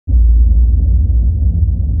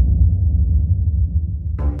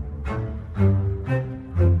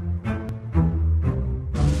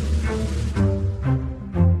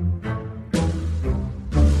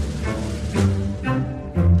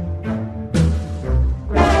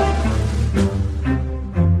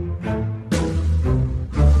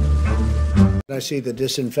see the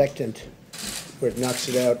disinfectant where it knocks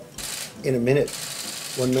it out in a minute,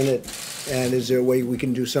 1 minute. And is there a way we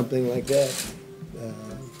can do something like that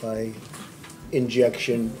by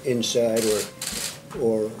injection inside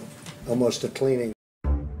or almost a cleaning?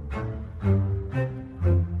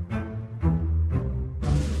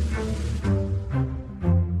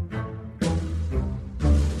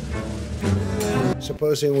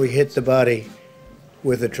 Supposing we hit the body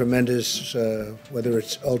with a tremendous, whether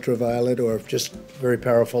it's ultraviolet or just very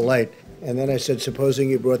powerful light. And then I said, supposing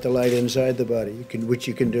you brought the light inside the body, which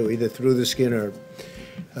you can do, either through the skin or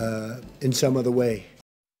in some other way.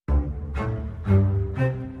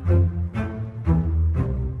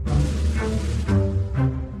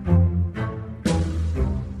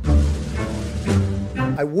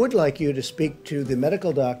 I would like you to speak to the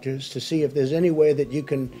medical doctors to see if there's any way that you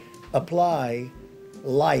can apply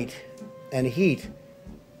light and heat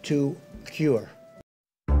to cure.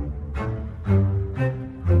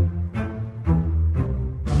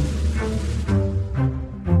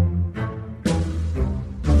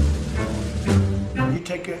 You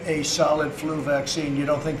take a solid flu vaccine, you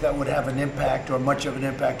don't think that would have an impact or much of an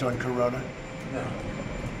impact on corona? No.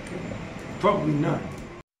 Probably not.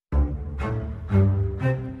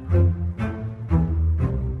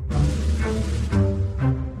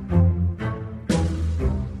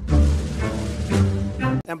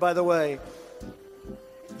 And by the way,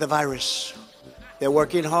 the virus, they're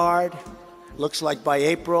working hard. Looks like by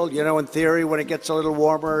April, you know, in theory, when it gets a little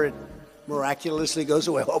warmer, it miraculously goes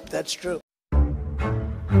away. I hope that's true.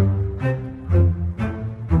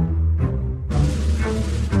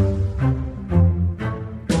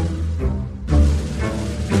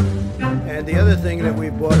 And the other thing that we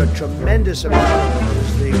bought a tremendous amount of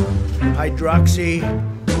is the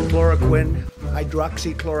hydroxychloroquine,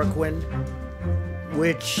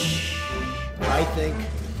 which I think,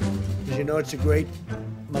 as you know, it's a great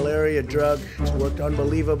malaria drug. It's worked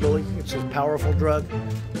unbelievably. It's a powerful drug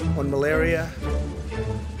on malaria.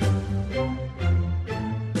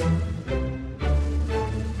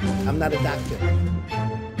 I'm not a doctor.